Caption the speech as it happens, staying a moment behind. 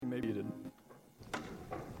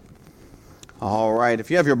All right,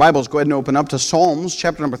 if you have your Bibles, go ahead and open up to Psalms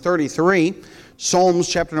chapter number 33. Psalms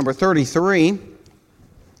chapter number 33.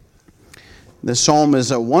 This psalm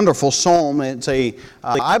is a wonderful psalm. It's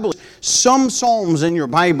I believe, some psalms in your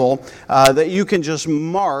Bible that you can just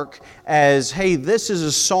mark as, hey, this is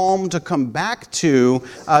a psalm to come back to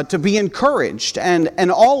be encouraged.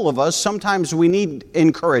 And all of us, sometimes we need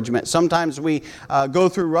encouragement. Sometimes we go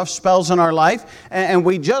through rough spells in our life, and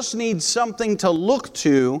we just need something to look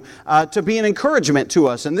to be an encouragement to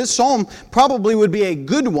us. And this psalm probably would be a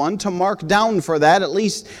good one to mark down for that. At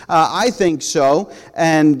least I think so.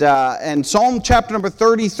 And Psalm chapter number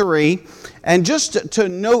 33, and just to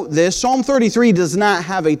note this, Psalm 33 does not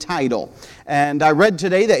have a title. And I read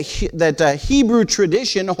today that Hebrew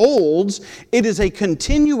tradition holds it is a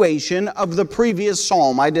continuation of the previous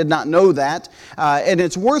psalm. I did not know that. And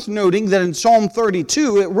it's worth noting that in Psalm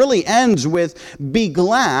 32, it really ends with, "Be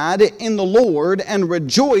glad in the Lord, and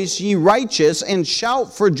rejoice, ye righteous, and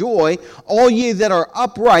shout for joy, all ye that are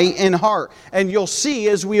upright in heart." And you'll see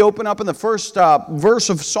as we open up in the first verse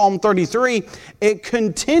of Psalm 33, it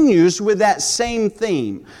continues with that same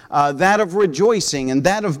theme, that of rejoicing and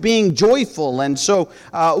that of being joyful. And so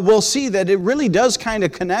we'll see that it really does kind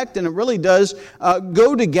of connect, and it really does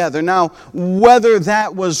go together. Now, whether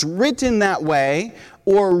that was written that way,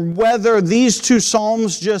 or whether these two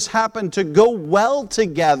psalms just happen to go well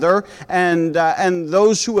together, and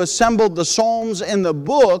those who assembled the psalms in the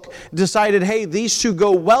book decided, hey, these two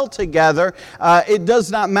go well together, it does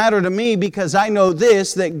not matter to me, because I know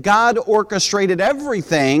this, that God orchestrated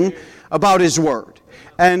everything about His Word.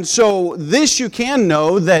 And so this you can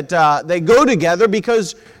know, that they go together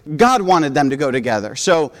because God wanted them to go together.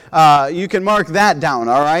 So you can mark that down,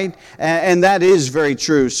 all right? And that is very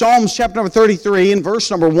true. Psalms chapter number 33 and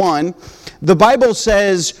verse number 1, the Bible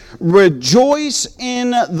says, "Rejoice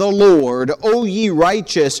in the Lord, O ye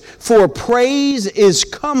righteous, for praise is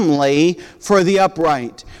comely for the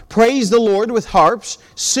upright. Praise the Lord with harps,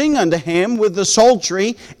 sing unto Him with the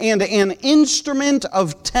psaltery, and an instrument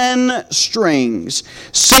of 10 strings.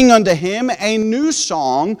 Sing unto Him a new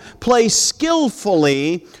song, play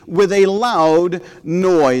skillfully with a loud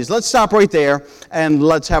noise." Let's stop right there and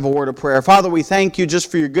let's have a word of prayer. Father, we thank You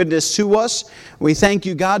just for Your goodness to us. We thank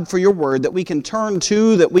You, God, for Your Word that we can turn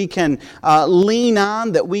to, that we can lean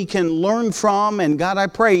on, that we can learn from. And God, I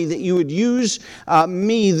pray that You would use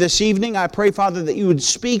me this evening. I pray, Father, that You would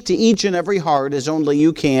speak to each and every heart as only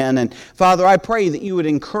You can. And Father, I pray that You would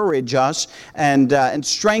encourage us and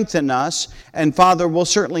strengthen us. And Father, we'll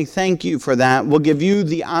certainly thank You for that. We'll give You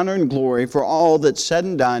the honor and glory for all that's said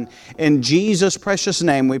and done. In Jesus' precious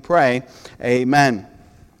name we pray. Amen.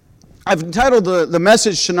 I've entitled the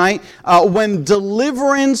message tonight, "When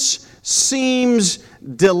Deliverance Seems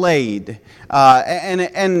Delayed."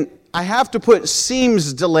 And I have to put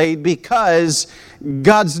 "seems delayed" because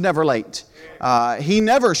God's never late. He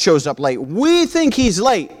never shows up late. We think He's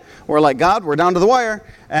late. We're like, God, we're down to the wire,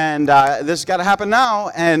 and this has got to happen now,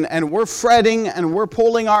 and we're fretting, and we're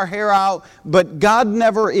pulling our hair out, but God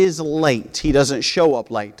never is late. He doesn't show up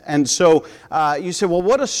late. And so you say, well,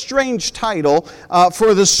 what a strange title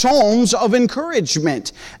for the Psalms of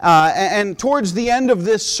encouragement. And towards the end of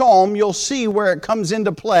this psalm, you'll see where it comes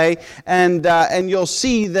into play, and you'll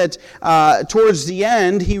see that towards the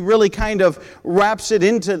end, he really kind of wraps it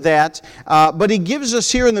into that. But he gives us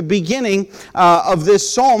here in the beginning of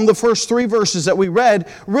this psalm, the first 3 verses that we read,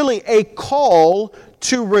 really a call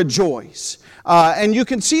to rejoice. And you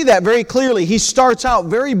can see that very clearly. He starts out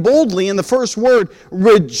very boldly in the first word,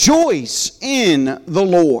 "Rejoice in the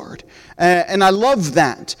Lord." And I love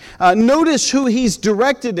that. Notice who he's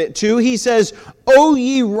directed it to. He says, "O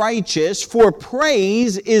ye righteous, for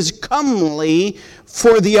praise is comely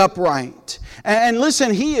for the upright." And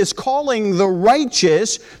listen, he is calling the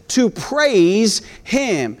righteous to praise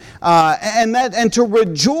Him and to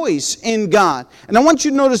rejoice in God. And I want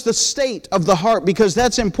you to notice the state of the heart, because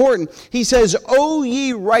that's important. He says, "O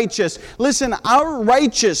ye righteous." Listen, our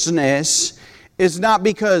righteousness is not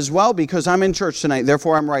because I'm in church tonight,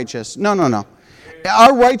 therefore I'm righteous. No.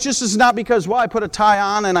 Our righteousness is not because, I put a tie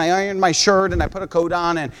on and I ironed my shirt and I put a coat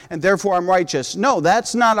on and therefore I'm righteous. No,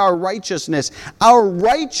 that's not our righteousness. Our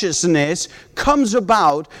righteousness comes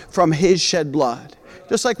about from His shed blood.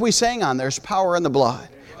 Just like we sang on, there's power in the blood.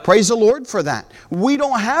 Praise the Lord for that. We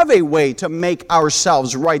don't have a way to make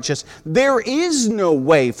ourselves righteous. There is no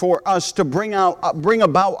way for us to bring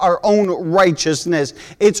about our own righteousness.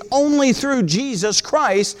 It's only through Jesus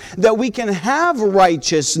Christ that we can have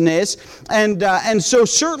righteousness. And so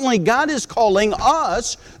certainly God is calling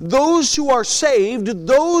us, those who are saved,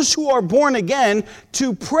 those who are born again,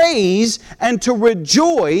 to praise and to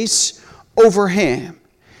rejoice over Him.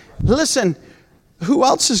 Listen, who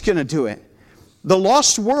else is going to do it? The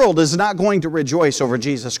lost world is not going to rejoice over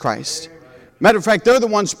Jesus Christ. Matter of fact, they're the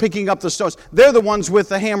ones picking up the stones. They're the ones with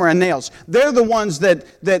the hammer and nails. They're the ones that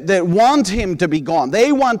want him to be gone.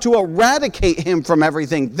 They want to eradicate him from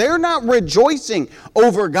everything. They're not rejoicing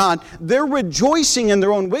over God. They're rejoicing in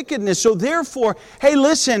their own wickedness. So therefore, hey,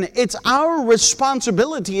 listen, it's our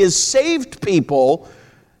responsibility as saved people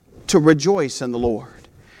to rejoice in the Lord.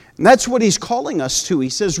 And that's what he's calling us to. He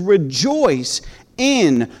says, rejoice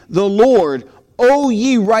in the Lord, O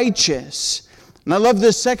ye righteous. And I love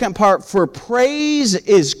this second part, for praise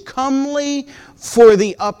is comely for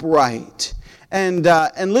the upright. And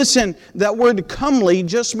listen, that word comely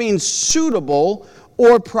just means suitable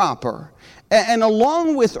or proper. And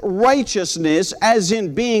along with righteousness, as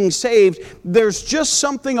in being saved, there's just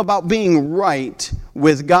something about being right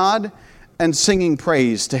with God and singing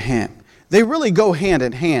praise to Him. They really go hand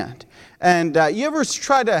in hand. And you ever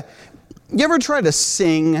try to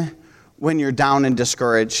sing when you're down and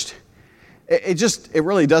discouraged? It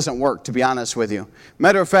really doesn't work, to be honest with you.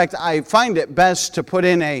 Matter of fact, I find it best to put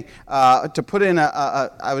in I was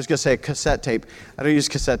going to say a cassette tape. I don't use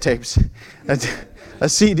cassette tapes. A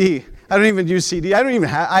CD. I don't even use CD. I don't even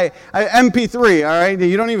have MP3. All right,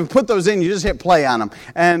 you don't even put those in. You just hit play on them,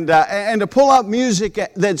 and to pull out music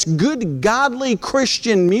that's good, godly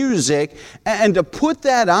Christian music, and to put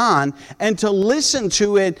that on and to listen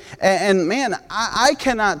to it. And man, I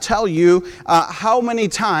cannot tell you how many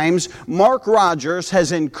times Mark Rogers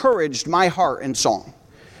has encouraged my heart in song.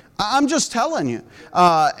 I'm just telling you.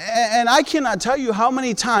 And I cannot tell you how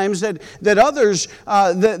many times that others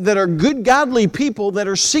that are good godly people that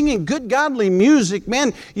are singing good godly music,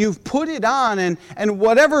 man, you've put it on and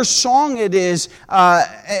whatever song it is,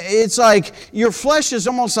 it's like your flesh is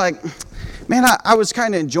almost like, man, I was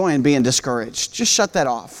kind of enjoying being discouraged. Just shut that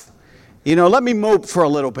off. Let me mope for a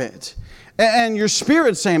little bit. And your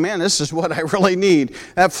spirit's saying, man, this is what I really need.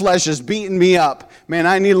 That flesh is beating me up. Man,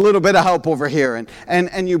 I need a little bit of help over here.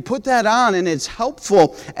 And you put that on, and it's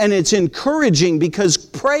helpful, and it's encouraging, because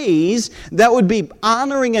praise, that would be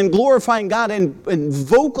honoring and glorifying God and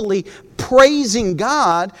vocally praising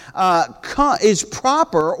God, is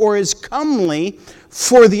proper or is comely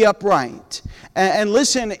for the upright. And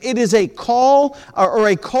listen, it is a call, or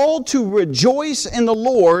a call to rejoice in the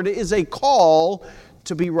Lord is a call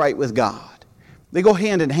to be right with God. They go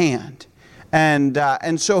hand in hand.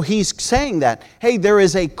 And so he's saying that, hey, there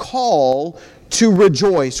is a call to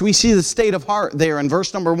rejoice. We see the state of heart there in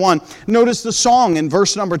verse number 1. Notice the song in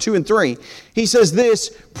verse number 2 and 3. He says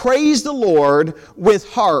this, praise the Lord with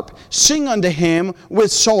harp, sing unto Him with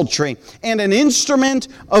psaltery, and an instrument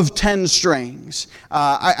of 10 strings.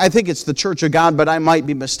 I think it's the Church of God, but I might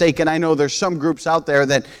be mistaken. I know there's some groups out there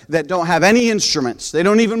that don't have any instruments. They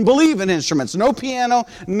don't even believe in instruments. No piano,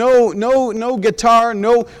 no guitar,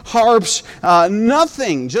 no harps,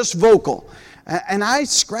 nothing, just vocal. And I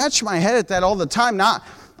scratch my head at that all the time. Now,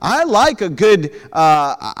 I like a good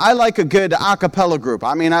a cappella group.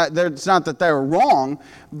 I mean, it's not that they're wrong,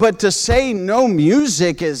 but to say no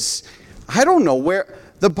music is, I don't know where.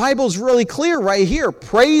 The Bible's really clear right here.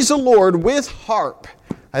 Praise the Lord with harp.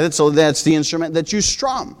 So that's the instrument that you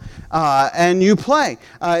strum and you play.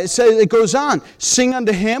 It goes on. Sing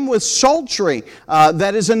unto Him with psaltery.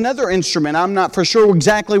 That is another instrument. I'm not for sure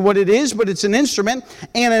exactly what it is, but it's an instrument,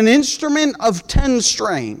 and an instrument of 10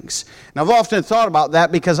 strings. Now, I've often thought about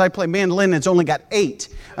that because I play mandolin. It's only got 8.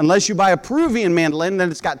 Unless you buy a Peruvian mandolin, then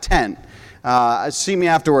it's got 10. See me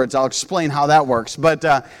afterwards. I'll explain how that works. But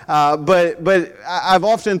I've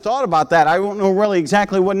often thought about that. I don't know really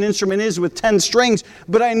exactly what an instrument is with 10 strings,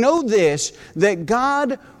 but I know this, that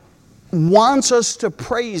God wants us to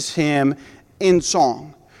praise Him in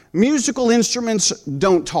song. Musical instruments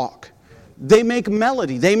don't talk. They make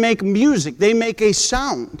melody, they make music, they make a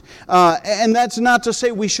sound. And that's not to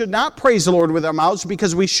say we should not praise the Lord with our mouths,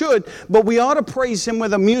 because we should, but we ought to praise Him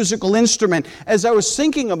with a musical instrument. As I was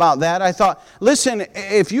thinking about that, I thought, listen,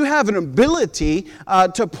 if you have an ability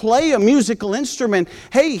to play a musical instrument,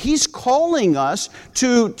 hey, He's calling us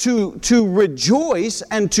to rejoice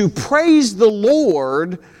and to praise the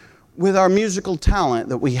Lord with our musical talent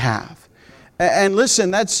that we have. And listen,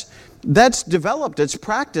 that's developed, it's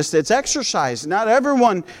practiced, it's exercised. Not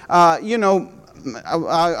everyone, I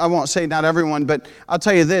won't say not everyone, but I'll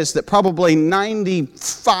tell you this, that probably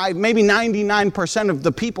 95, maybe 99% of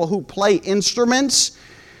the people who play instruments,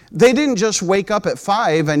 they didn't just wake up at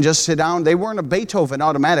 5 and just sit down. They weren't a Beethoven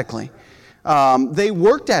automatically. They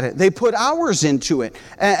worked at it. They put hours into it.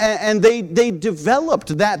 And they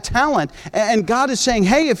developed that talent. And God is saying,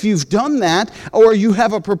 hey, if you've done that, or you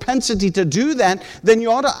have a propensity to do that, then you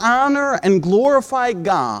ought to honor and glorify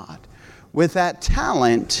God with that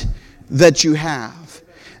talent that you have.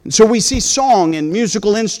 And so we see song and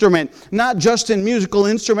musical instrument, not just in musical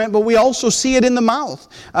instrument, but we also see it in the mouth.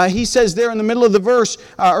 He says there in the middle of the verse,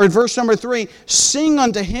 or verse number 3, sing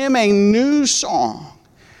unto him a new song.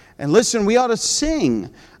 And listen, we ought to sing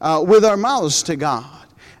with our mouths to God.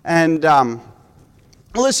 And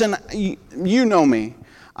listen, you know me.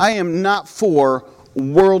 I am not for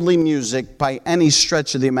worldly music by any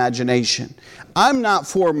stretch of the imagination. I'm not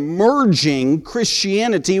for merging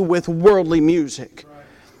Christianity with worldly music.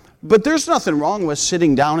 But there's nothing wrong with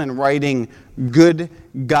sitting down and writing good,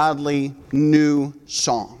 godly, new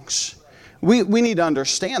songs. We need to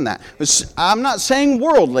understand that. I'm not saying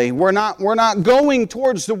worldly. We're not going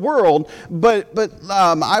towards the world. But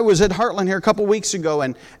I was at Heartland here a couple weeks ago,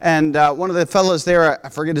 and one of the fellows there, I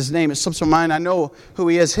forget his name, it slips my mind. I know who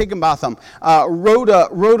he is. Higginbotham wrote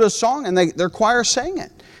a song, and their choir sang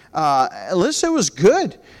it. Listen, it was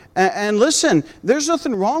good. And listen, there's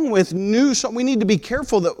nothing wrong with new. So we need to be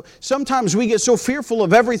careful that sometimes we get so fearful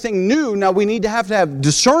of everything new. Now we need to have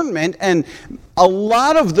discernment, and a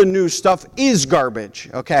lot of the new stuff is garbage,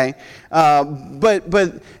 okay?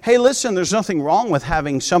 But hey, listen, there's nothing wrong with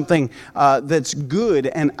having something that's good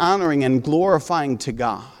and honoring and glorifying to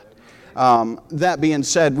God. That being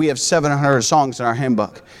said, we have 700 songs in our hymn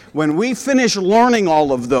book. When we finish learning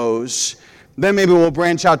all of those, then maybe we'll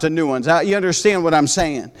branch out to new ones. You understand what I'm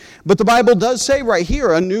saying? But the Bible does say right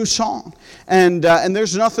here, a new song. And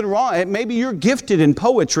there's nothing wrong. Maybe you're gifted in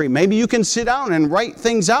poetry. Maybe you can sit down and write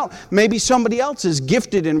things out. Maybe somebody else is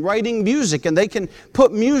gifted in writing music, and they can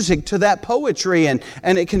put music to that poetry, and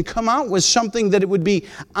it can come out with something that it would be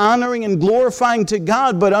honoring and glorifying to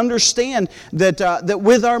God. But understand that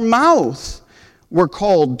with our mouth, we're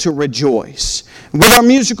called to rejoice. With our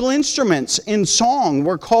musical instruments in song,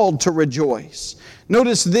 we're called to rejoice.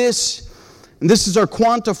 Notice this, and this is our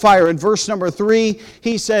quantifier in verse number 3.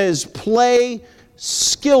 He says, play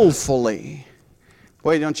skillfully.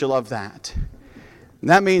 Boy, don't you love that? And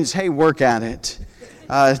that means, hey, work at it.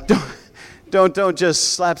 Don't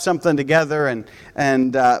just slap something together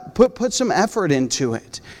and put some effort into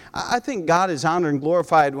it. I think God is honored and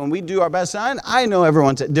glorified when we do our best. I know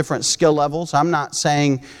everyone's at different skill levels. I'm not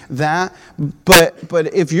saying that.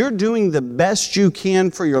 But if you're doing the best you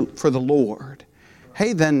can for the Lord,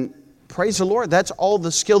 hey, then praise the Lord. That's all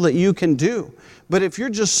the skill that you can do. But if you're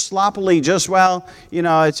just sloppily, it's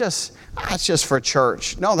just for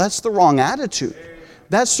church. No, that's the wrong attitude.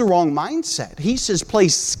 That's the wrong mindset. He says, play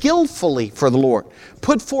skillfully for the Lord.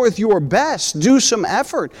 Put forth your best. Do some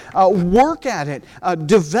effort. Work at it.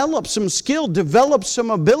 Develop some skill. Develop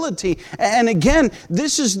some ability. And again,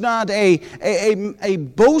 this is not a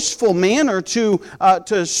boastful manner to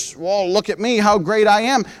look at me, how great I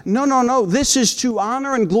am. No. This is to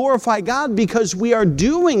honor and glorify God because we are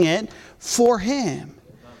doing it for Him.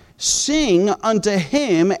 Sing unto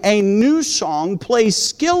Him a new song. Play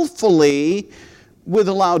skillfully with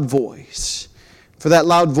a loud voice. For that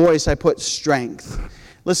loud voice I put strength.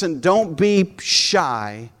 Listen, don't be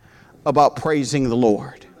shy about praising the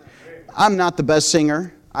Lord. I'm not the best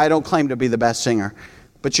singer. I don't claim to be the best singer.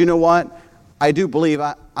 But you know what? I do believe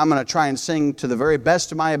I'm going to try and sing to the very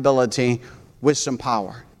best of my ability with some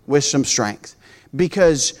power, with some strength.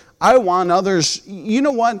 Because I want others, you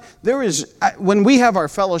know what? When we have our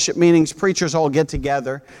fellowship meetings, preachers all get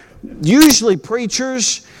together. Usually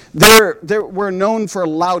preachers, we're known for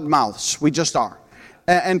loud mouths. We just are.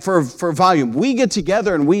 And for volume. We get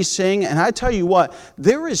together and we sing, and I tell you what,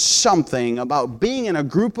 there is something about being in a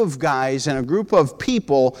group of guys and a group of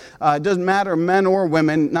people, it doesn't matter men or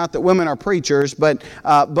women, not that women are preachers, but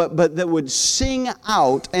that would sing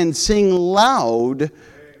out and sing loud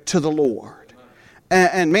to the Lord.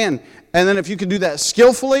 And man, and then if you can do that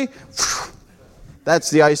skillfully,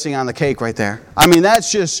 that's the icing on the cake right there. I mean,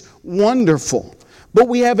 that's just wonderful. But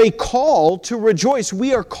we have a call to rejoice.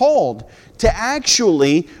 We are called to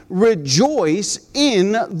actually rejoice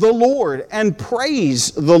in the Lord and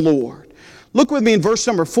praise the Lord. Look with me in verse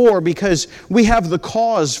number 4, because we have the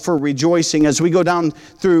cause for rejoicing. As we go down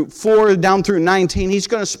through 4 down through 19, he's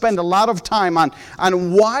going to spend a lot of time on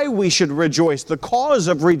why we should rejoice, the cause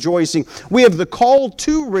of rejoicing. We have the call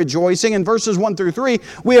to rejoicing in verses 1 through 3.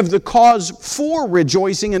 We have the cause for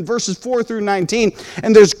rejoicing in verses 4 through 19.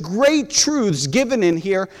 And there's great truths given in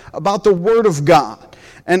here about the Word of God.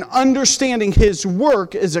 And understanding His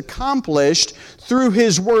work is accomplished through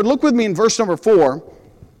His Word. Look with me in verse number 4.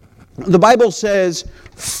 The Bible says,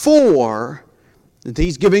 for,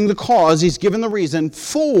 he's giving the cause, he's giving the reason,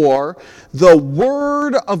 for the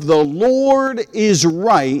word of the Lord is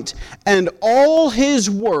right, and all His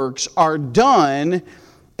works are done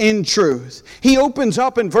in truth. He opens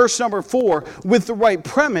up in verse number 4 with the right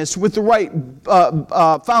premise, with the right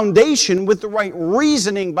foundation, with the right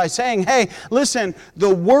reasoning by saying, hey, listen,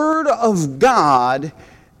 the Word of God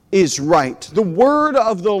is right. The Word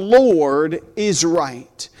of the Lord is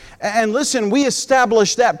right. And listen, we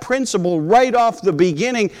establish that principle right off the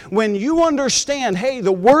beginning. When you understand, hey,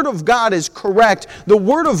 the Word of God is correct, the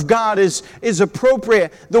Word of God is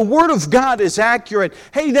appropriate, the Word of God is accurate,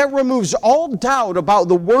 hey, that removes all doubt about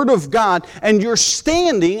the Word of God, and you're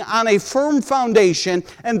standing on a firm foundation,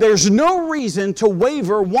 and there's no reason to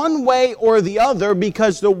waver one way or the other,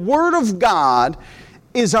 because the Word of God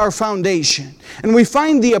is our foundation. And we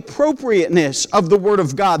find the appropriateness of the Word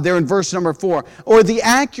of God there in verse number 4, or the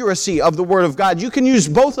accuracy of the Word of God. You can use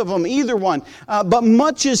both of them, either one. But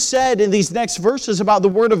much is said in these next verses about the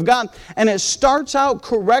Word of God, and it starts out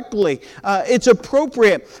correctly. It's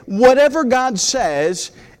appropriate. Whatever God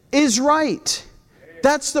says is right.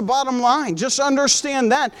 That's the bottom line. Just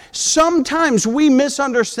understand that. Sometimes we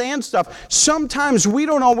misunderstand stuff. Sometimes we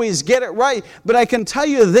don't always get it right. But I can tell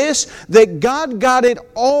you this, that God got it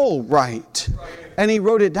all right. And He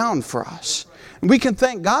wrote it down for us. We can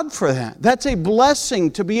thank God for that. That's a blessing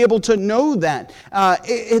to be able to know that.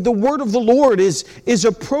 The Word of the Lord is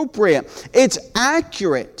appropriate. It's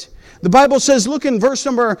accurate. The Bible says, look in verse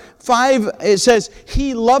number 5, it says,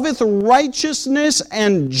 He loveth righteousness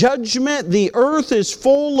and judgment. The earth is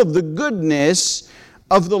full of the goodness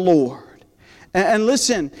of the Lord. And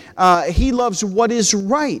listen, He loves what is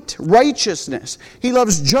right, righteousness. He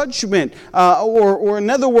loves judgment, or in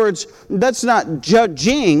other words, that's not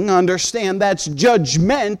judging, understand, that's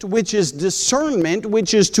judgment, which is discernment,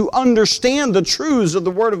 which is to understand the truths of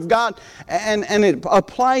the Word of God, and it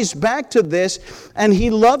applies back to this, and He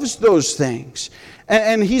loves those things.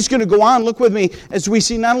 And He's going to go on, look with me, as we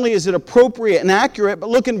see not only is it appropriate and accurate, but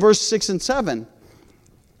look in verse 6 and 7.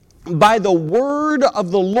 By the word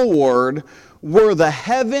of the Lord were the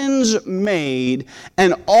heavens made,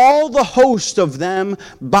 and all the host of them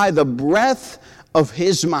by the breath of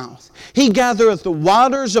His mouth. He gathereth the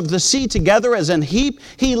waters of the sea together as an heap.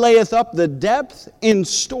 He layeth up the depth in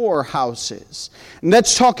storehouses. And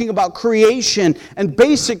that's talking about creation and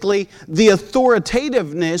basically the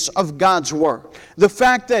authoritativeness of God's Word. The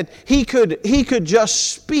fact that He could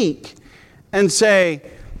just speak and say,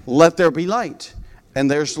 let there be light.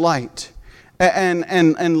 And there's light.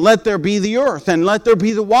 And let there be the earth, and let there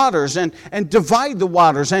be the waters, and divide the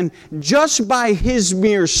waters. And just by His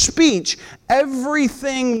mere speech,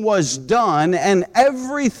 everything was done, and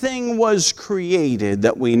everything was created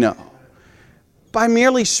that we know. By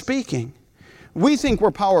merely speaking. We think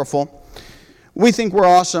we're powerful. We think we're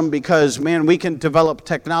awesome because, man, we can develop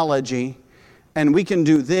technology, and we can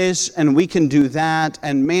do this, and we can do that,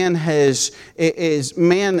 and man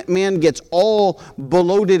gets all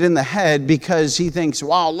bloated in the head because he thinks,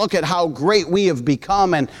 wow, look at how great we have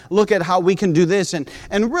become, and look at how we can do this, and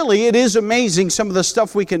really it is amazing some of the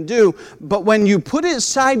stuff we can do, but when you put it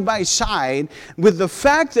side by side with the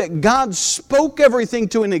fact that God spoke everything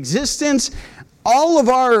to an existence, all of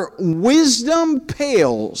our wisdom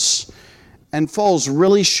pales and falls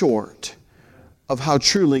really short of how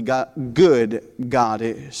truly good God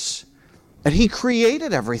is. And He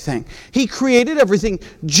created everything. He created everything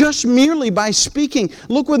just merely by speaking.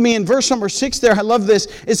 Look with me in verse number 6 there. I love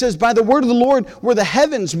this. It says, by the word of the Lord were the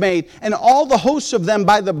heavens made, and all the hosts of them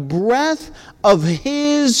by the breath of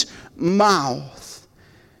His mouth.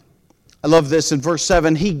 I love this in verse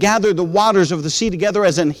 7. He gathered the waters of the sea together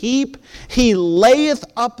as an heap. He layeth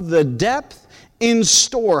up the depth in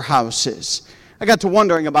storehouses. I got to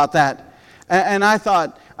wondering about that. And I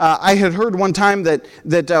thought, I had heard one time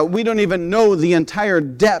that we don't even know the entire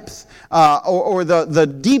depth or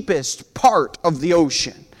the deepest part of the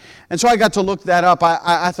ocean. And so I got to look that up.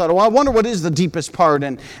 I thought, well, I wonder what is the deepest part.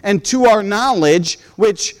 And to our knowledge,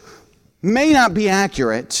 which may not be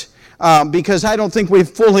accurate, because I don't think we've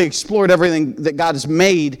fully explored everything that God has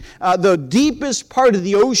made. The deepest part of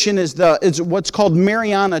the ocean is what's called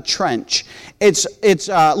Mariana Trench. It's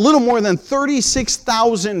a little more than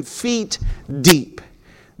 36,000 feet deep.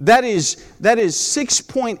 That is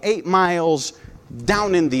 6.8 miles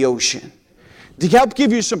down in the ocean. To help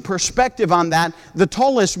give you some perspective on that, the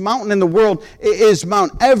tallest mountain in the world is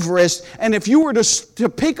Mount Everest. And if you were to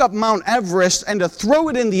pick up Mount Everest and to throw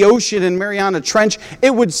it in the ocean in Mariana Trench,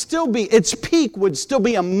 its peak would still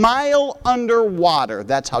be a mile underwater.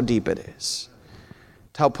 That's how deep it is.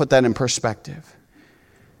 To help put that in perspective.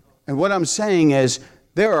 And what I'm saying is,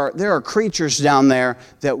 there are creatures down there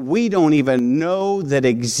that we don't even know that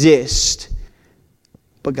exist,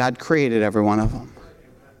 but God created every one of them.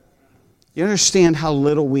 You understand how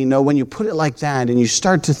little we know when you put it like that and you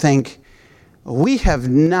start to think, we have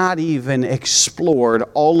not even explored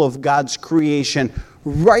all of God's creation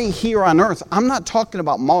right here on earth. I'm not talking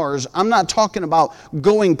about Mars. I'm not talking about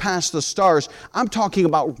going past the stars. I'm talking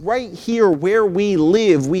about right here where we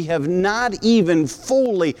live. We have not even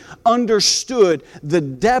fully understood the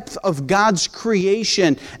depth of God's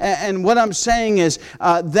creation. And what I'm saying is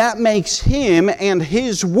that makes Him and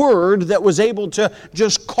His Word that was able to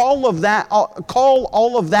just call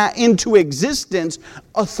all of that into existence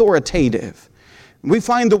authoritative. We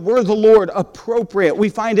find the word of the Lord appropriate. We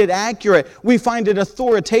find it accurate. We find it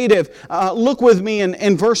authoritative. Look with me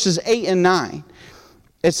in verses 8 and 9.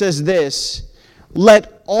 It says this,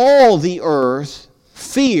 "Let all the earth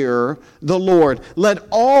fear the Lord. Let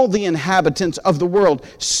all the inhabitants of the world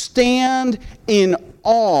stand in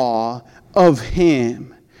awe of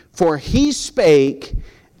Him. For He spake,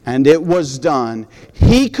 and it was done.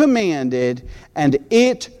 He commanded, and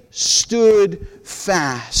it stood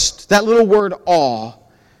fast." That little word awe,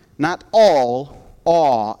 not all,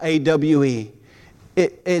 awe, A-W-E.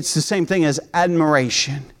 It's the same thing as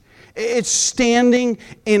admiration. It's standing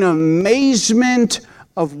in amazement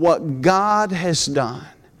of what God has done.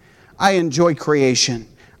 I enjoy creation.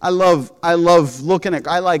 I love looking at.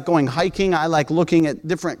 I like going hiking. I like looking at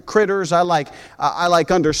different critters. I like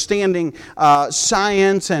understanding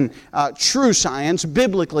science and true science,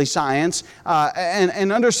 biblically science,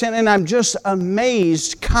 and understanding. And I'm just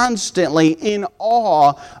amazed constantly, in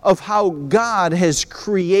awe of how God has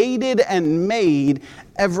created and made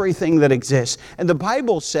everything that exists. And the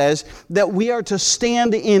Bible says that we are to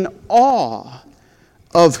stand in awe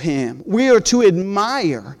of Him. We are to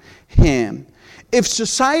admire Him. If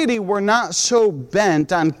society were not so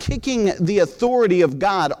bent on kicking the authority of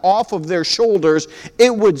God off of their shoulders,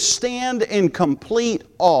 it would stand in complete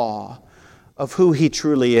awe of who He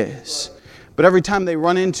truly is. But every time they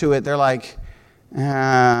run into it, they're like,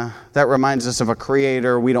 that reminds us of a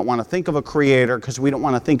creator. We don't want to think of a creator because we don't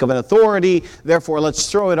want to think of an authority. Therefore,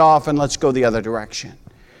 let's throw it off and let's go the other direction.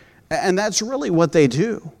 And that's really what they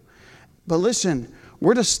do. But listen,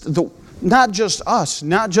 we're just... Not just us,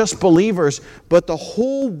 not just believers, but the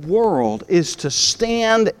whole world is to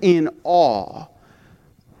stand in awe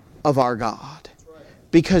of our God.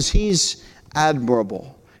 Because He's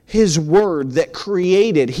admirable. His Word that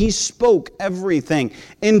created, He spoke everything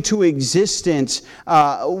into existence.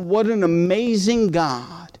 What an amazing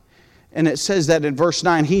God. And it says that in verse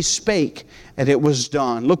 9, He spake and it was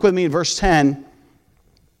done. Look with me in verse 10.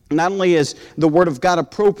 Not only is the Word of God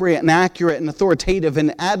appropriate and accurate and authoritative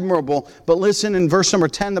and admirable, but listen, in verse number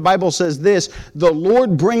 10, the Bible says this, "The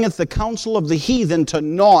Lord bringeth the counsel of the heathen to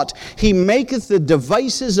naught. He maketh the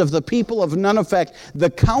devices of the people of none effect. The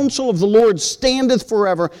counsel of the Lord standeth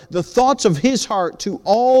forever, the thoughts of His heart to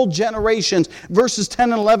all generations." Verses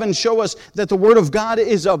 10 and 11 show us that the Word of God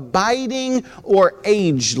is abiding or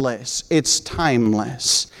ageless. It's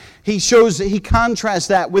timeless. He contrasts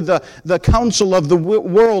that with the counsel of the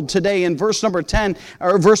world today. In verse number 10,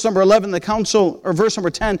 or verse number 11, verse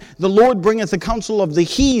number 10, "The Lord bringeth the counsel of the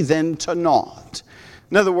heathen to naught."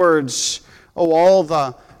 In other words, all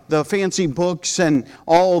the fancy books and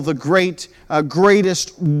all the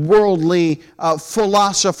greatest worldly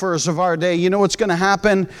philosophers of our day, you know what's going to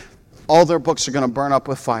happen? All their books are going to burn up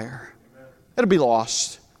with fire. It'll be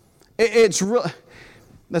lost.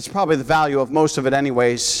 That's probably the value of most of it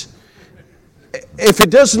anyways. If it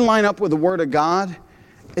doesn't line up with the Word of God,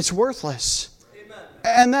 it's worthless. Amen.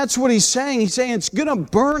 And that's what He's saying. He's saying it's going to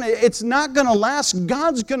burn. It's not going to last.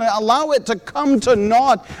 God's going to allow it to come to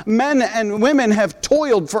naught. Men and women have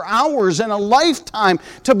toiled for hours and a lifetime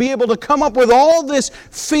to be able to come up with all this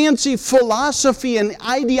fancy philosophy and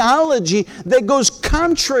ideology that goes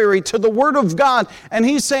contrary to the Word of God. And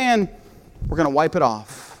He's saying, we're going to wipe it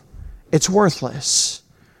off. It's worthless.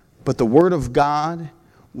 But the Word of God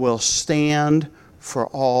will stand for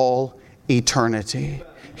all eternity.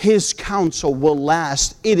 His counsel will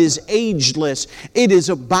last. It is ageless. It is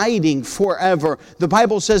abiding forever. The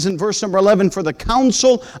Bible says in verse number 11, "For the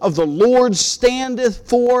counsel of the Lord standeth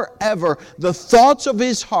forever, the thoughts of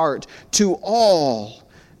His heart to all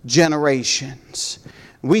generations."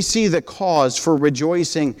 We see the cause for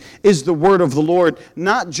rejoicing is the word of the Lord.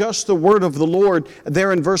 Not just the word of the Lord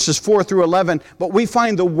there in verses 4 through 11, but we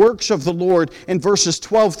find the works of the Lord in verses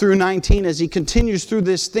 12 through 19 as he continues through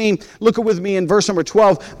this theme. Look with me in verse number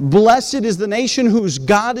 12. "Blessed is the nation whose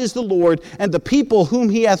God is the Lord, and the people whom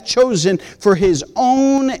He hath chosen for His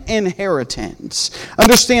own inheritance."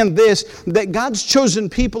 Understand this, that God's chosen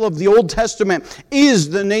people of the Old Testament is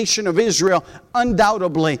the nation of Israel,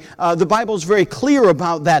 undoubtedly. The Bible is very clear about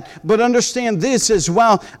about that. But understand this as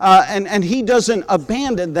well, and he doesn't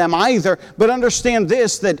abandon them either. But understand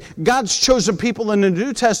this, that God's chosen people in the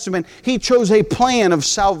New Testament, he chose a plan of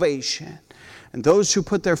salvation. And those who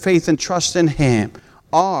put their faith and trust in him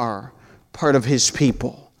are part of his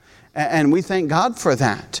people. And we thank God for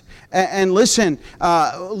that. And listen,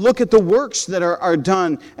 look at the works that are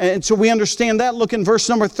done. And so we understand that. Look in verse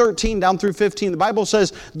number 13 down through 15. The Bible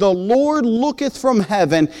says, the Lord looketh from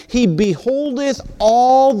heaven. He beholdeth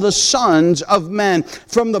all the sons of men.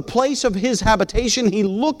 From the place of his habitation he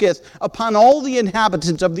looketh upon all the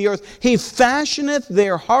inhabitants of the earth. He fashioneth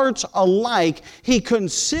their hearts alike. He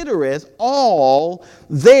considereth all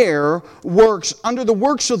their works. Under the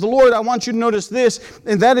works of the Lord, I want you to notice this,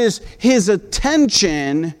 and that is his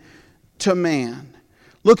attention to man.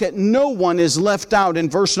 Look at, no one is left out in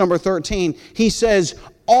verse number 13. He says,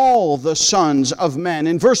 all the sons of men.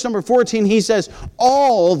 In verse number 14, he says,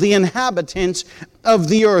 all the inhabitants of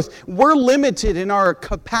the earth. We're limited in our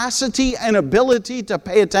capacity and ability to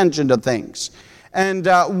pay attention to things. And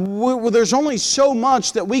there's only so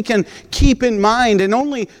much that we can keep in mind, and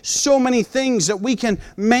only so many things that we can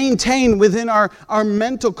maintain within our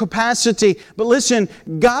mental capacity. But listen,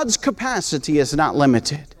 God's capacity is not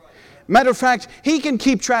limited. Matter of fact, he can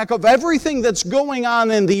keep track of everything that's going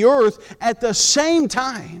on in the earth at the same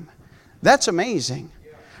time. That's amazing.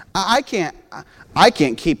 I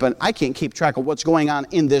can't keep track of what's going on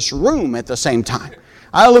in this room at the same time.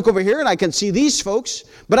 I look over here and I can see these folks,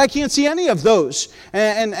 but I can't see any of those.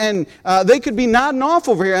 And they could be nodding off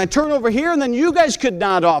over here. And I turn over here and then you guys could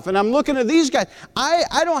nod off. And I'm looking at these guys.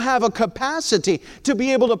 I don't have a capacity to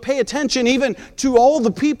be able to pay attention even to all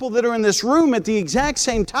the people that are in this room at the exact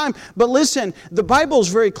same time. But listen, the Bible is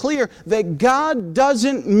very clear that God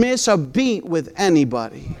doesn't miss a beat with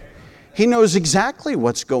anybody. He knows exactly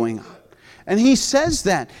what's going on. And he says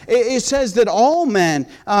that. It says that all men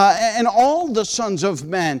and all the sons of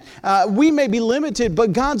men, we may be limited,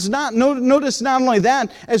 but God's not. Notice not only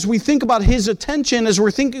that, as we think about his attention, as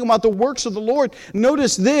we're thinking about the works of the Lord,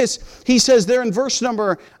 notice this. He says there in verse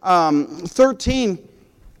number 13,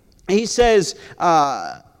 he says,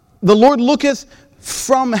 the Lord looketh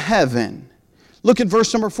from heaven. Look at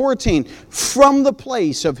verse number 14. From the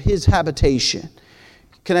place of his habitation.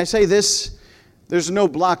 Can I say this? There's no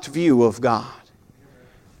blocked view of God.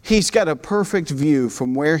 He's got a perfect view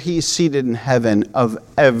from where he's seated in heaven of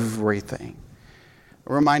everything.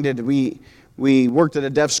 I'm reminded, we worked at a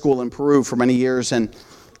deaf school in Peru for many years, and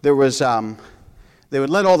there was they would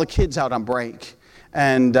let all the kids out on break.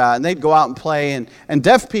 And they'd go out and play. And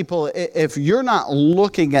deaf people, if you're not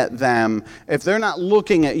looking at them, if they're not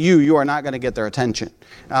looking at you, you are not going to get their attention.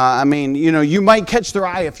 You might catch their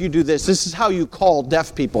eye if you do this. This is how you call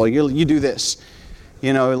deaf people. You do this.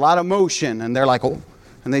 A lot of motion. And they're like, oh.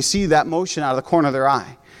 And they see that motion out of the corner of their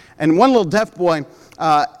eye. And one little deaf boy,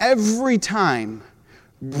 every time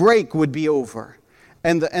break would be over,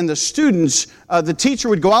 and the students, the teacher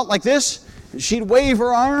would go out like this. She'd wave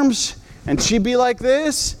her arms. And she'd be like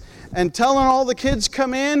this, and telling all the kids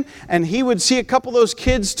come in, and he would see a couple of those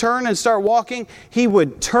kids turn and start walking. He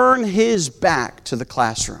would turn his back to the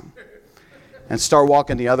classroom and start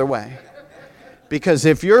walking the other way. Because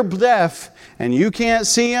if you're deaf and you can't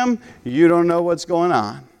see him, you don't know what's going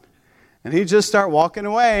on. And he'd just start walking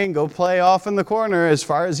away and go play off in the corner as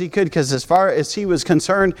far as he could, because as far as he was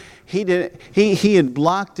concerned, he had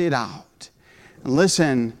blocked it out. And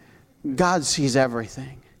listen, God sees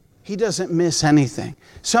everything. He doesn't miss anything.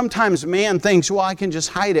 Sometimes man thinks, well, I can just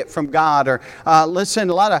hide it from God. Or listen,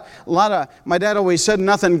 a lot of my dad always said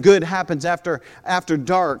nothing good happens after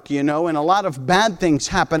dark, and a lot of bad things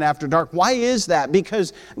happen after dark. Why is that?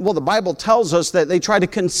 Because, the Bible tells us that they try to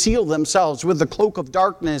conceal themselves with the cloak of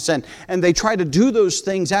darkness, and they try to do those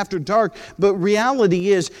things after dark. But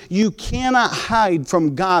reality is, you cannot hide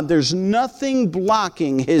from God. There's nothing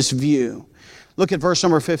blocking his view. Look at verse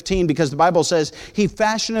number 15, because the Bible says, he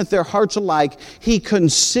fashioneth their hearts alike. He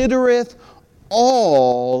considereth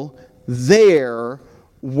all their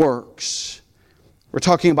works. We're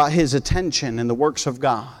talking about his attention and the works of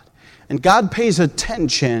God. And God pays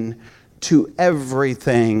attention to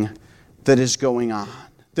everything that is going on.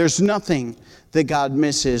 There's nothing that God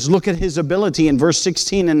misses. Look at his ability in verse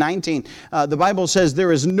 16 and 19. The Bible says,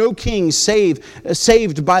 there is no king saved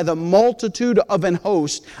by the multitude of an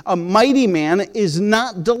host. A mighty man is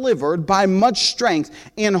not delivered by much strength.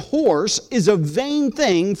 An horse is a vain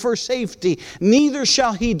thing for safety. Neither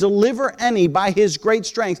shall he deliver any by his great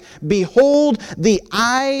strength. Behold, the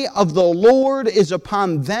eye of the Lord is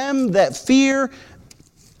upon them that fear.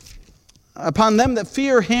 upon them that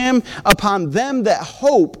fear him, upon them that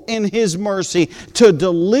hope in his mercy, to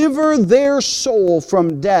deliver their soul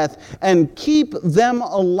from death and keep them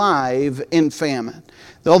alive in famine.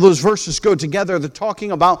 All those verses go together. They're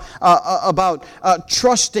talking about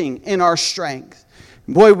trusting in our strength.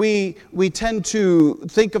 Boy, we tend to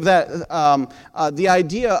think of that, the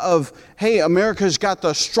idea of, hey, America's got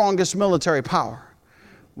the strongest military power,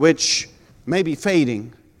 which may be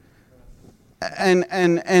fading.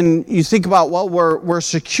 And you think about, well, we're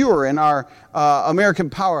secure in our American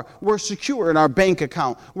power. We're secure in our bank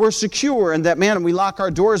account. We're secure in that, man, we lock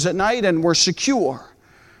our doors at night and we're secure.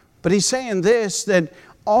 But he's saying this, that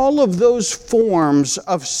all of those forms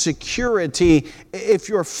of security, if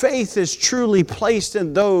your faith is truly placed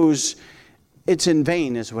in those, it's in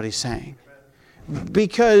vain, is what he's saying.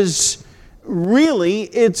 Because really,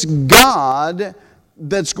 it's God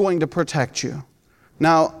that's going to protect you.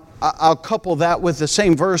 Now, I'll couple that with the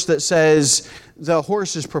same verse that says, the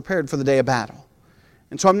horse is prepared for the day of battle.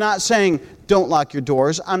 And so I'm not saying don't lock your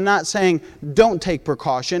doors. I'm not saying don't take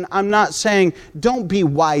precaution. I'm not saying don't be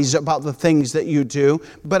wise about the things that you do.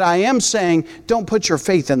 But I am saying don't put your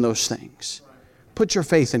faith in those things. Put your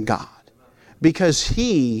faith in God. Because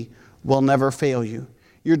He will never fail you.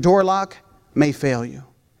 Your door lock may fail you.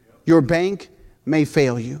 Your bank may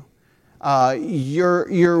fail you.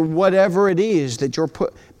 Your whatever it is that you're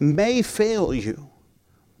put may fail you.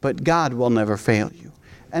 But God will never fail you.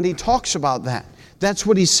 And He talks about that. That's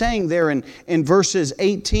what he's saying there in verses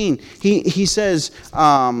 18. He says,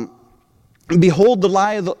 behold,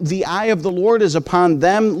 the eye of the Lord is upon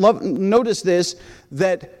them. Notice this,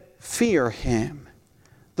 that fear Him.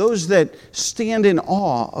 Those that stand in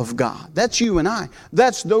awe of God. That's you and I.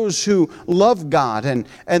 That's those who love God.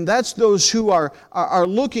 And that's those who are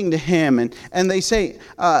looking to Him. And they say,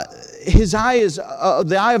 His eye is,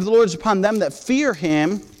 the eye of the Lord is upon them that fear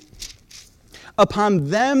Him, upon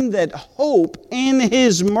them that hope in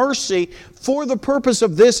His mercy, for the purpose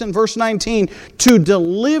of this, in verse 19, to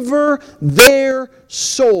deliver their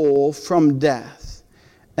soul from death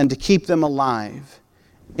and to keep them alive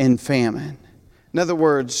in famine. In other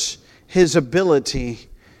words, His ability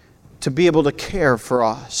to be able to care for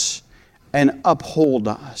us and uphold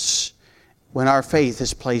us when our faith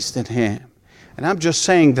is placed in Him. And I'm just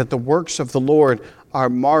saying that the works of the Lord are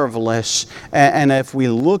marvelous. And if we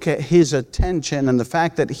look at His attention and the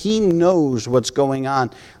fact that He knows what's going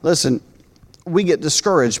on, listen, we get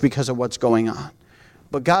discouraged because of what's going on.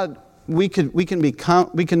 But God, we can be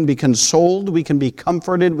consoled, we can be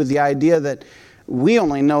comforted with the idea that we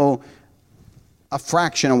only know a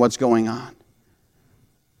fraction of what's going on.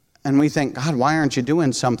 And we think, God, why aren't you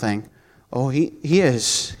doing something? Oh, He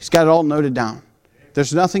is. He's got it all noted down.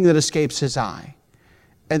 There's nothing that escapes His eye.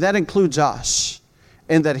 And that includes us.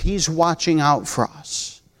 And that He's watching out for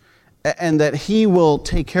us. And that He will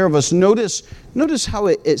take care of us. Notice how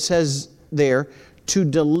it says there, to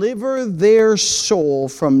deliver their soul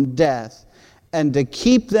from death and to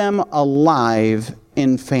keep them alive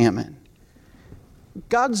in famine.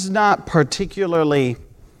 God's not particularly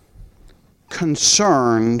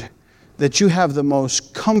concerned that you have the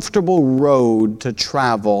most comfortable road to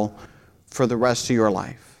travel for the rest of your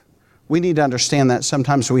life. We need to understand that.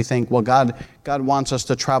 Sometimes we think, well, God wants us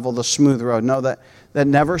to travel the smooth road. No, that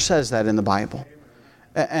never says that in the Bible.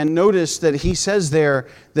 And notice that He says there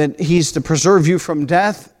that He's to preserve you from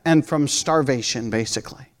death and from starvation,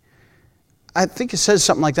 basically. I think it says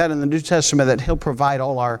something like that in the New Testament, that He'll provide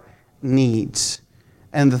all our needs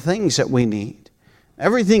and the things that we need.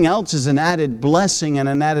 Everything else is an added blessing and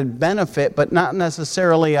an added benefit, but not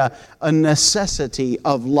necessarily a necessity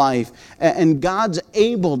of life. And God's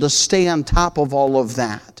able to stay on top of all of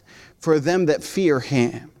that for them that fear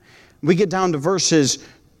Him. We get down to verses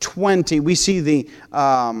 20. We see the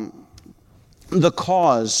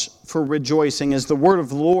cause for rejoicing is the word of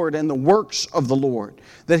the Lord and the works of the Lord.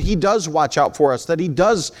 That He does watch out for us, that He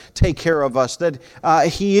does take care of us, that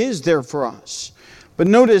He is there for us. But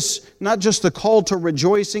notice not just the call to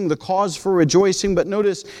rejoicing, the cause for rejoicing, but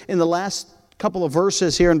notice in the last couple of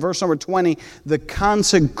verses here in verse number 20, the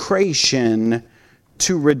consecration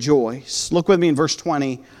to rejoice. Look with me in verse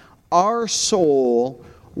 20. Our soul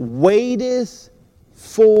waiteth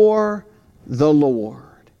for the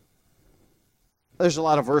Lord. There's a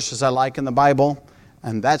lot of verses I like in the Bible,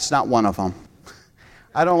 and that's not one of them.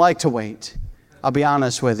 I don't like to wait. I'll be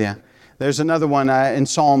honest with you. There's another one in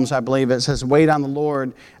Psalms, I believe. It says, wait on the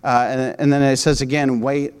Lord. And then it says again,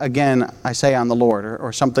 wait again, I say on the Lord,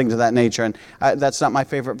 or something to that nature. And that's not my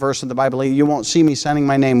favorite verse in the Bible. You won't see me signing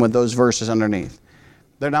my name with those verses underneath.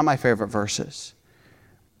 They're not my favorite verses.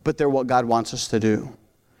 But they're what God wants us to do.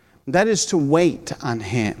 That is to wait on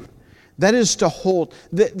Him. That is to hold.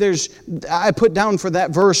 I put down for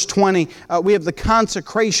that verse 20, we have the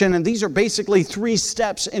consecration, and these are basically 3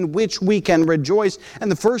 steps in which we can rejoice.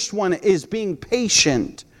 And the first one is being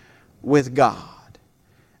patient with God.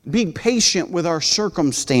 Being patient with our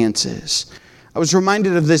circumstances. I was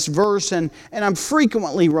reminded of this verse, and I'm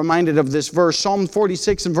frequently reminded of this verse. Psalm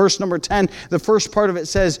 46 and verse number 10, the first part of it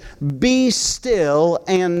says, "Be still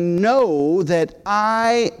and know that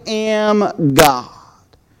I am God."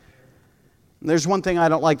 There's one thing I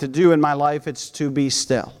don't like to do in my life, it's to be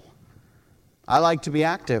still. I like to be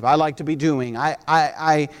active. I like to be doing.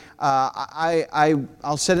 I'll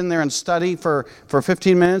sit in there and study for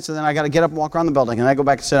 15 minutes, and then I got to get up and walk around the building, and I go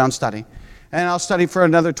back and sit down and study. And I'll study for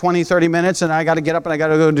another 20, 30 minutes, and I got to get up and I got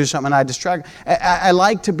to go do something, and I distract. I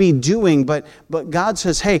like to be doing, but God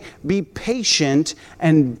says, hey, be patient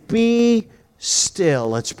and be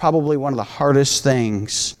still. It's probably one of the hardest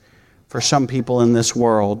things for some people in this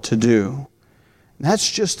world to do.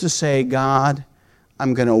 That's just to say, God,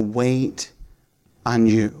 I'm going to wait on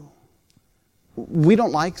you. We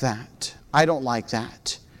don't like that. I don't like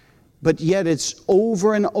that. But yet it's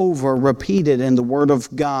over and over repeated in the Word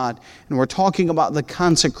of God. And we're talking about the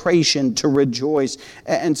consecration to rejoice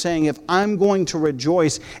and saying, if I'm going to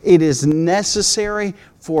rejoice, it is necessary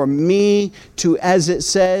for me to, as it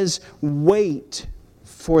says, wait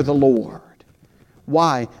for the Lord.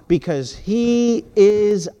 Why? Because He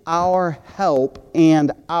is our help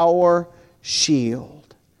and our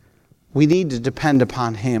shield. We need to depend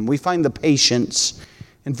upon Him. We find the patience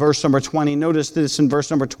in verse number 20. Notice this in verse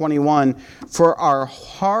number 21. For our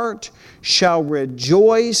heart shall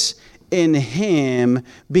rejoice in Him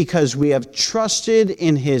because we have trusted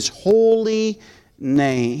in His holy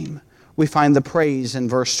name. We find the praise in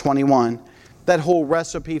verse 21. That whole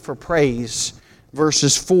recipe for praise,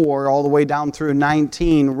 verses 4 all the way down through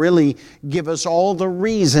 19, really give us all the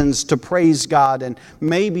reasons to praise God. And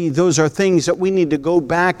maybe those are things that we need to go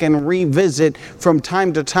back and revisit from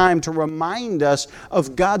time to time to remind us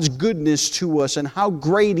of God's goodness to us and how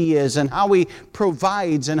great He is and how He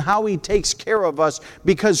provides and how He takes care of us,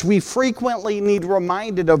 because we frequently need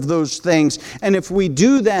reminded of those things. And if we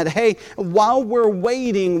do that, hey, while we're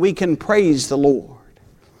waiting, we can praise the Lord.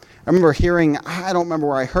 I remember hearing, I don't remember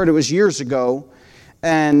where I heard it, was years ago,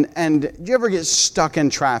 and do you ever get stuck in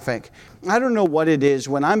traffic? I don't know what it is.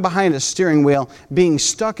 When I'm behind a steering wheel, being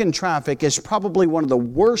stuck in traffic is probably one of the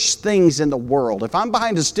worst things in the world. If I'm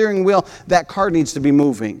behind a steering wheel, that car needs to be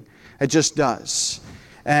moving. It just does.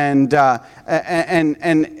 And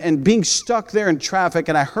being stuck there in traffic,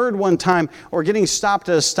 and I heard one time, or getting stopped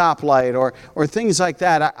at a stoplight, or things like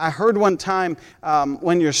that. I heard one time,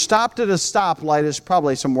 when you're stopped at a stoplight, it's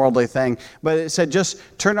probably some worldly thing, but it said just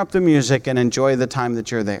turn up the music and enjoy the time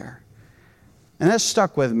that you're there. And that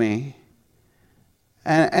stuck with me.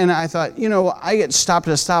 And I thought, I get stopped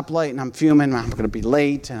at a stoplight and I'm fuming, I'm going to be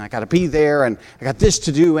late and I got to be there and I got this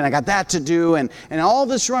to do and I got that to do and all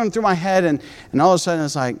this running through my head and all of a sudden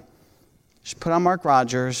it's like, just put on Mark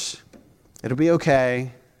Rogers, it'll be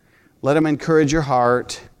okay, let Him encourage your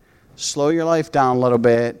heart, slow your life down a little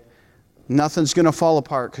bit, nothing's going to fall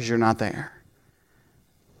apart because you're not there.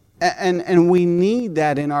 And we need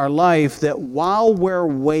that in our life, that while we're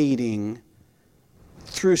waiting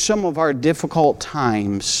through some of our difficult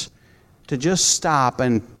times, to just stop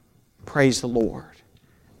and praise the Lord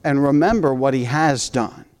and remember what He has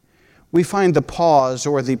done. We find the pause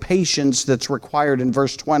or the patience that's required in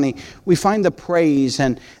verse 20. We find the praise,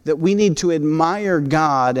 and that we need to admire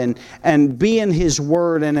God and be in His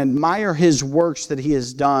Word and admire His works that He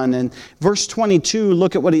has done. And verse 22,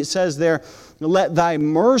 look at what it says there. Let Thy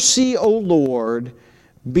mercy, O Lord,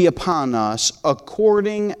 be upon us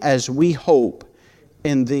according as we hope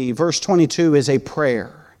in Thee. Verse 22 is a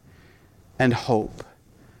prayer and hope.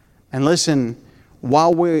 And listen,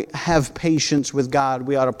 while we have patience with God,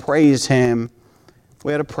 we ought to praise Him.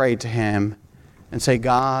 We ought to pray to Him and say,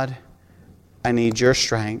 God, I need Your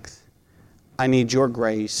strength. I need Your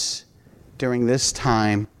grace during this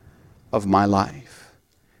time of my life.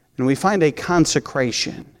 And we find a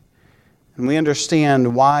consecration. And we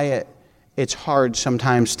understand why it's hard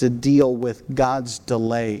sometimes to deal with God's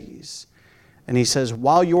delays. And He says,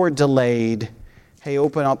 while you're delayed, hey,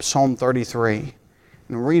 open up Psalm 33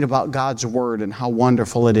 and read about God's Word and how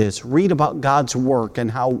wonderful it is. Read about God's work and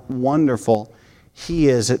how wonderful He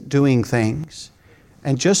is at doing things.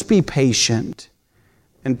 And just be patient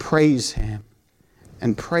and praise Him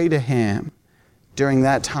and pray to Him during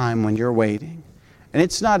that time when you're waiting. And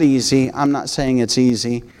it's not easy. I'm not saying it's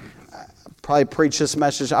easy. I'll probably preach this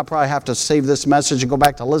message. I'll probably have to save this message and go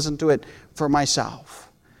back to listen to it for myself.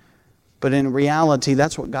 But in reality,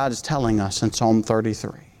 that's what God is telling us in Psalm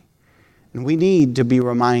 33. And we need to be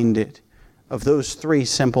reminded of those three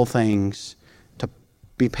simple things: to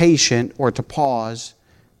be patient or to pause,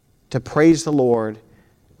 to praise the Lord,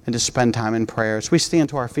 and to spend time in prayer. As we stand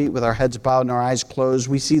to our feet with our heads bowed and our eyes closed,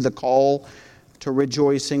 we see the call to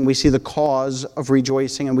rejoicing, we see the cause of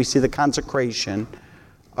rejoicing, and we see the consecration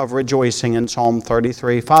of rejoicing in Psalm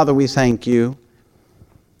 33. Father, we thank you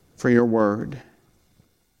for your word.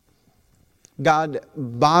 God,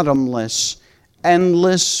 bottomless,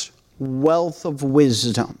 endless wealth of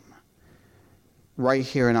wisdom right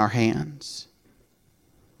here in our hands.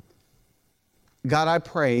 God, I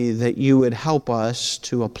pray that you would help us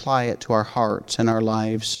to apply it to our hearts and our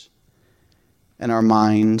lives and our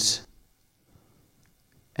minds.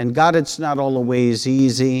 And God, it's not always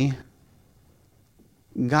easy.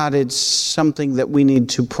 God, it's something that we need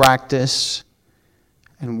to practice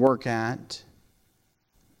and work at.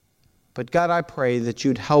 But God, I pray that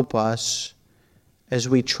you'd help us as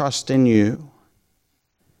we trust in you.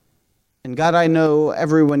 And God, I know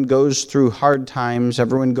everyone goes through hard times,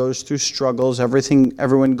 everyone goes through struggles,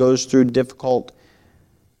 everyone goes through difficult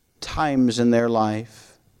times in their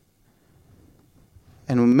life.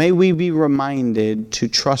 And may we be reminded to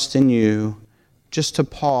trust in you, just to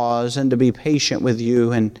pause and to be patient with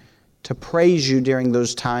you and to praise you during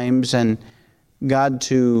those times, and God,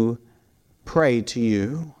 to pray to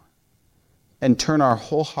you and turn our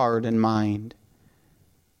whole heart and mind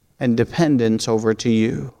and dependence over to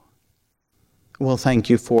you. Well, thank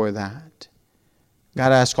you for that.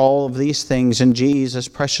 God, I ask all of these things in Jesus'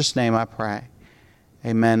 precious name I pray.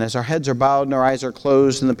 Amen. As our heads are bowed and our eyes are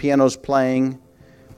closed and the piano's playing,